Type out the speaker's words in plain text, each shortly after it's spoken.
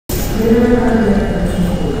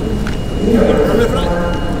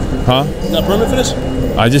Huh? Is that permit for this?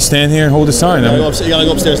 I just stand here and hold the sign. You gotta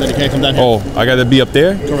go upstairs then. You can't come down here. Oh, I gotta be up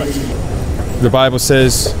there? Correct. The Bible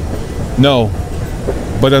says, no.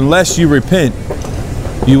 But unless you repent,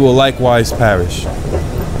 you will likewise perish.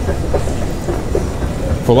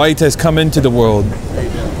 For light has come into the world.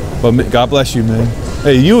 But God bless you, man.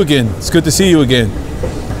 Hey, you again. It's good to see you again.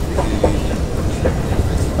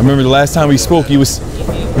 I remember the last time we spoke, we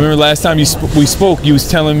spoke, you was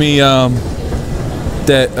telling me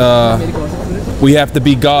that we have to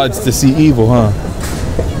be gods to see evil, huh?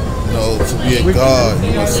 No, to be a god,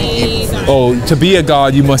 you must see evil. Oh, to be a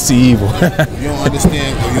god, you must see evil. If you don't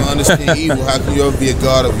understand evil, how can you ever be a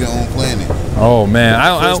god of your own planet? Oh man, the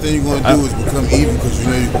first thing you're going to do is become evil because you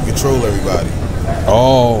know you can control everybody.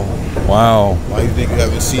 Oh, wow. Why you think you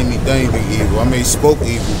haven't seen me do anything evil? I may spoke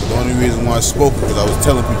evil, but the only reason why I spoke is because I was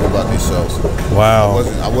telling people about themselves. Wow.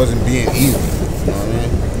 I wasn't being evil. You know what I mean?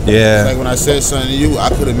 Yeah. It's like when I said something to you, I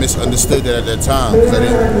could have misunderstood that at that time because I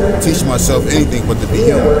didn't teach myself anything but to be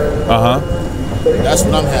human. That's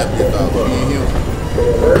what I'm happy about, being human.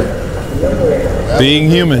 Being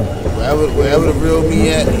human. Wherever the real me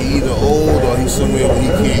at, he either old or he's somewhere where he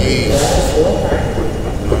can't age.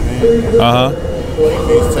 You know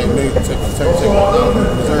what I mean?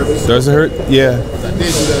 Does it hurt? Yeah. I did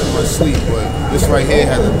do that in my sleep, but this right here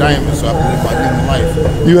has a diamond, so I can live my human life.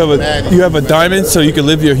 You have a diamond, so you can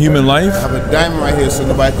live your human life. I have a diamond right here, so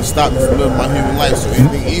nobody can stop me from living my human life. So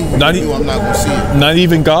anything evil you do, I'm not gonna see it. Not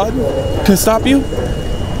even God can stop you,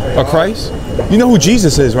 or Christ. You know who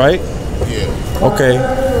Jesus is, right? Yeah. Okay.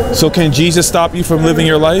 So can Jesus stop you from living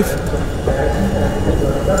your life?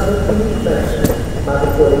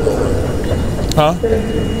 Huh?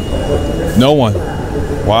 No one.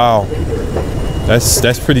 Wow.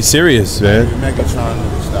 That's pretty serious, man.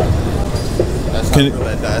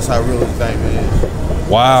 That's how real this diamond is.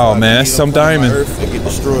 Wow, man, that's some diamond. Earth, they get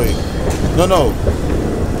destroyed. No.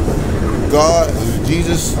 God,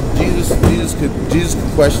 Jesus can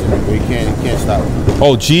question me, but he can't stop me.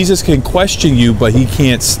 Oh, Jesus can question you, but he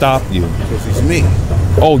can't stop you. Because he's me.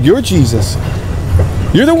 Oh, you're Jesus.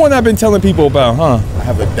 You're the one I've been telling people about, huh? I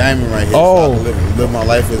have a diamond right here, oh. so I can live my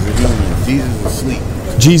life as a human. Jesus is asleep.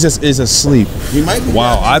 Jesus is asleep. He might be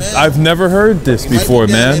wow, I've never heard this before,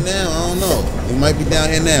 man. Now, I don't know. He might be down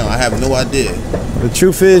here now. I have no idea. The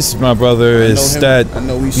truth is, my brother, is that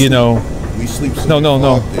you know, we sleep. No.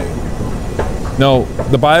 No,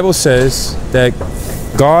 the Bible says that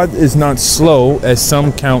God is not slow as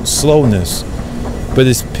some count slowness, but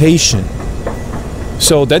is patient.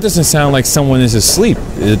 So that doesn't sound like someone is asleep,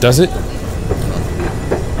 does it?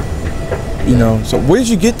 You know, so where did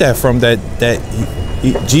you get that from, that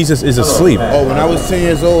Jesus is asleep? Oh, when I was 10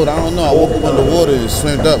 years old, I don't know. I woke up underwater and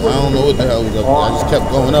swam up. I don't know what the hell was up. I just kept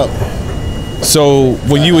going up. So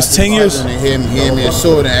when you was 10 years... And he handed me a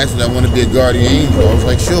sword and asked me if I want to be a guardian angel. I was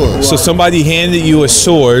like, sure. So somebody handed you a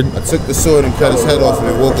sword. I took the sword and cut his head off and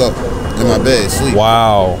then woke up in my bed, asleep.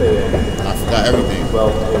 Wow. I forgot everything.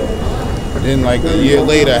 Then like a year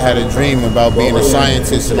later, I had a dream about being a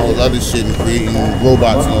scientist and all this other shit and creating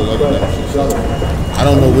robots and all this other shit. I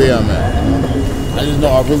don't know where I'm at. I just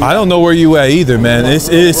know I don't know where you at either, man.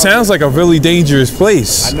 It sounds like a really dangerous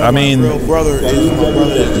place. I mean, my real brother is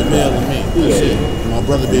Jamel and me. That's it. My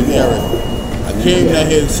brother Baby Eric. I came down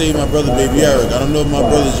here to save my brother Baby Eric. I don't know if my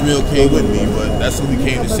brother Jamel came with me, but that's who we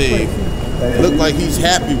came to save. It looked like he's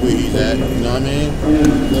happy where he's at. You know what I mean?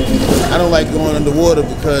 I don't like going underwater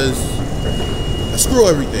because I screw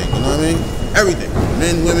everything. You know what I mean? Everything.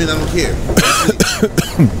 Men, women, I don't care.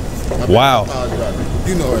 Wow.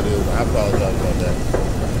 You know what it is. I apologize about that.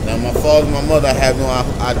 Now, my father and my mother, I have no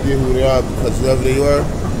idea who they are because whoever they were,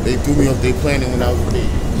 they threw me off their planet when I was a baby.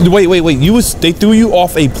 Wait. They threw you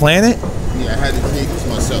off a planet? Yeah, I had to create this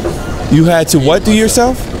myself. You had to what do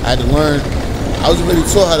yourself? I had to learn. I was already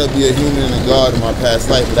taught how to be a human and a god in my past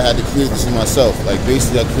life, but I had to create this in myself. Like,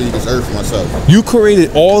 basically, I created this earth myself. You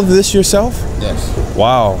created all of this yourself? Yes.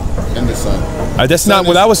 Wow. And the sun. That's not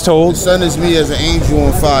what I was told. The sun is me as an angel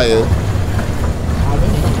on fire.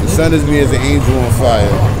 The sun is me as an angel on fire.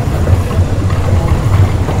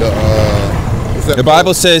 The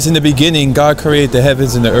Bible says in the beginning, God created the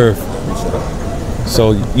heavens and the earth.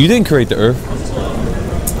 So you didn't create the earth.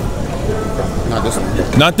 Not this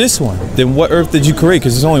one. Not this one. Then what earth did you create?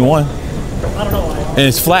 Because there's only one. And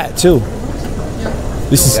it's flat too.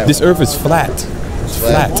 This earth is flat. It's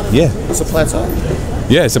flat. Yeah. It's a plateau.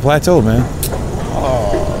 Yeah, it's a plateau, man.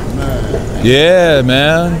 Oh man. Yeah,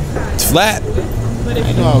 man. It's flat.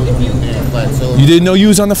 You didn't know you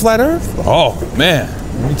was on the flat earth? Oh man.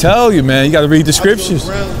 Let me tell you, man. You got to read the scriptures.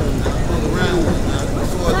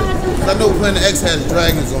 I know Planet X has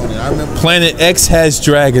dragons on it. I remember. Planet X has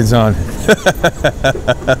dragons on it.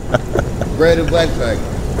 Red and black dragon.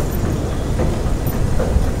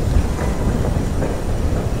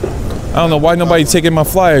 I don't know why nobody taking my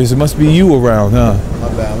flyers. It must be you around, huh? My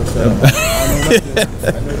bad. What's up?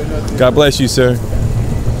 I know nothing. God bless you, sir.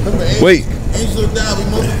 Remember, Wait. Angels don't die, we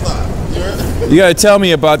multiply. You heard? You gotta tell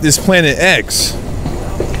me about this Planet X. I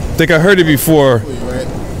think I heard it before. Right?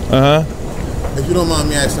 Uh-huh. If you don't mind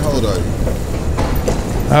me asking, how old are you?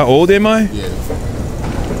 How old am I? Yeah.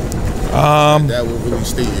 That would really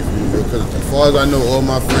state if you real, because as far as I know, all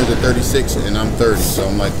my friends are 36 and I'm 30, so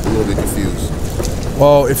I'm like a little bit confused.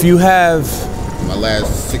 Well, if you have... My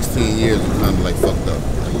last 16 years was kind of like fucked up,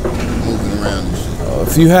 like moving around and shit.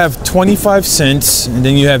 If you have 25 cents, and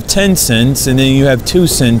then you have 10 cents, and then you have 2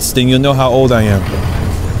 cents, then you'll know how old I am.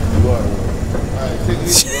 You are. All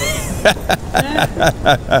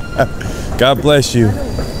right, God bless you.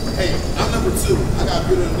 Hey, I'm number 2. I got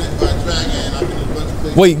bit in the neck by a dragon. I've been in a bunch of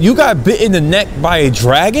places. Wait, you got bit in the neck by a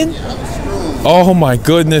dragon? Yeah, I was screwing. Oh my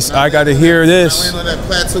goodness, I gotta hear this. I ran on that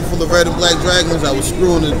plateau full of red and black dragons. I was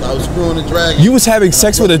screwing the dragon. You was having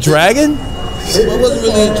sex with a dragon? It wasn't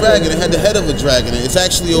really a dragon. It had the head of a dragon. It's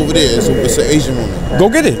actually over there. It's an Asian woman. Go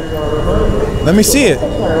get it. Let me see it.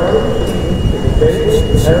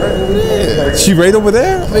 Yeah. She right over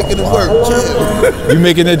there? I'm making it work. Chill. You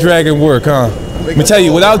making that dragon work, huh? Let me tell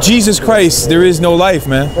you, without Jesus Christ, there is no life,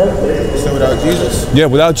 man. So without Jesus? Yeah,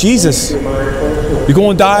 without Jesus, you're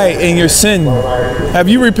going to die in your sin. Have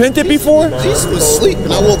you repented before? Jesus was asleep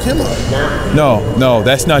and I woke him up. No,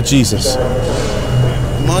 that's not Jesus.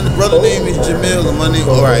 My brother name is Jamil and my name...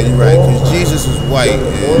 Alright, you're right, because Jesus is white.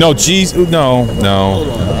 And No, Jesus, no. hold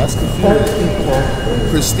on, that's confusing.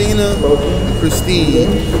 Christina and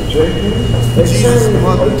Christine. Jesus'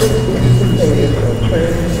 mother is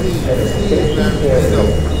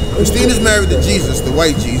Christine is married to Jesus, the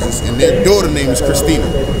white Jesus, and their daughter name is Christina.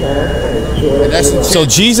 And that's So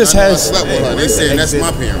Jesus has... I slept with her. They saying that's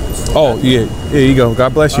my parents. Oh, yeah, there you go.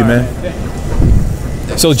 God bless you, man.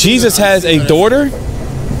 So Jesus has a daughter?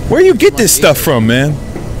 Where you get this stuff from, man?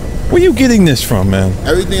 Where you getting this from, man?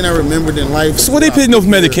 Everything I remembered in life. So what they putting those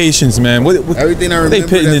medications, man? What Everything I they remembered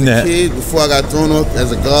putting as in a that? kid before I got thrown off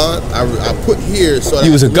as a god, I put here so that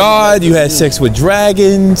You was I a could god, live you my had life. sex with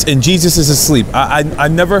dragons, and Jesus is asleep. I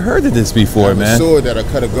never heard of this I before, have a man. sword that I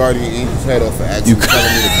cut a guardian angel's head off for actually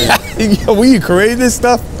telling me to Yo, where you creating this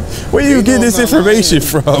stuff? Where you getting this information It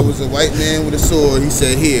from? was a white man with a sword. He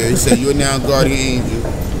said, here. He said, you're now guardian angel.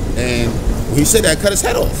 And when he said that, I cut his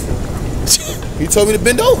head off. He told me to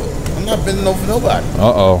bend over. I'm not bending over for nobody.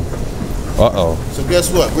 Uh-oh. So guess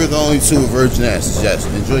what? We're the only 2 virgin asses. Yes.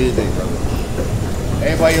 Enjoy your day, brother.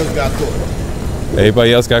 Everybody else got caught.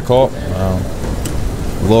 Everybody else got caught? Wow.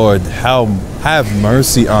 Lord, have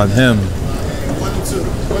mercy on him. 1 and 2.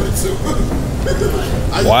 1 and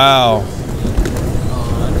 2. Wow.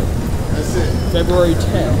 That's it. February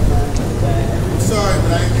 10th. I'm sorry,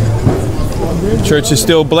 but I ain't gonna do it for my fault. Church is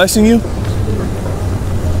still blessing you?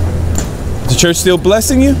 The church still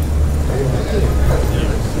blessing you?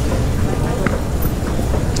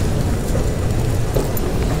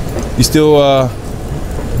 You still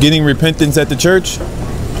getting repentance at the church?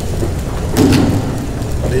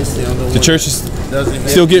 The church is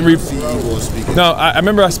still getting No, I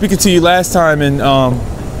remember I was speaking to you last time, and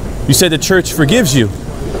you said the church forgives you.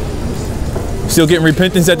 Still getting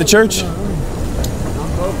repentance at the church?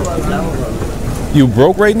 You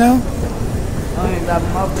broke right now?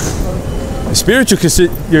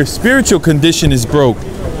 Your spiritual condition is broke.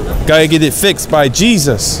 Gotta get it fixed by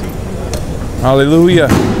Jesus. Hallelujah.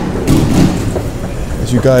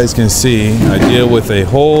 As you guys can see, I deal with a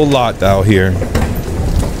whole lot out here.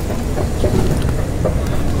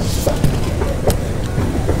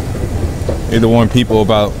 Here to warn people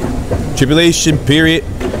about tribulation, period.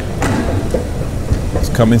 It's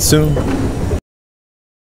coming soon.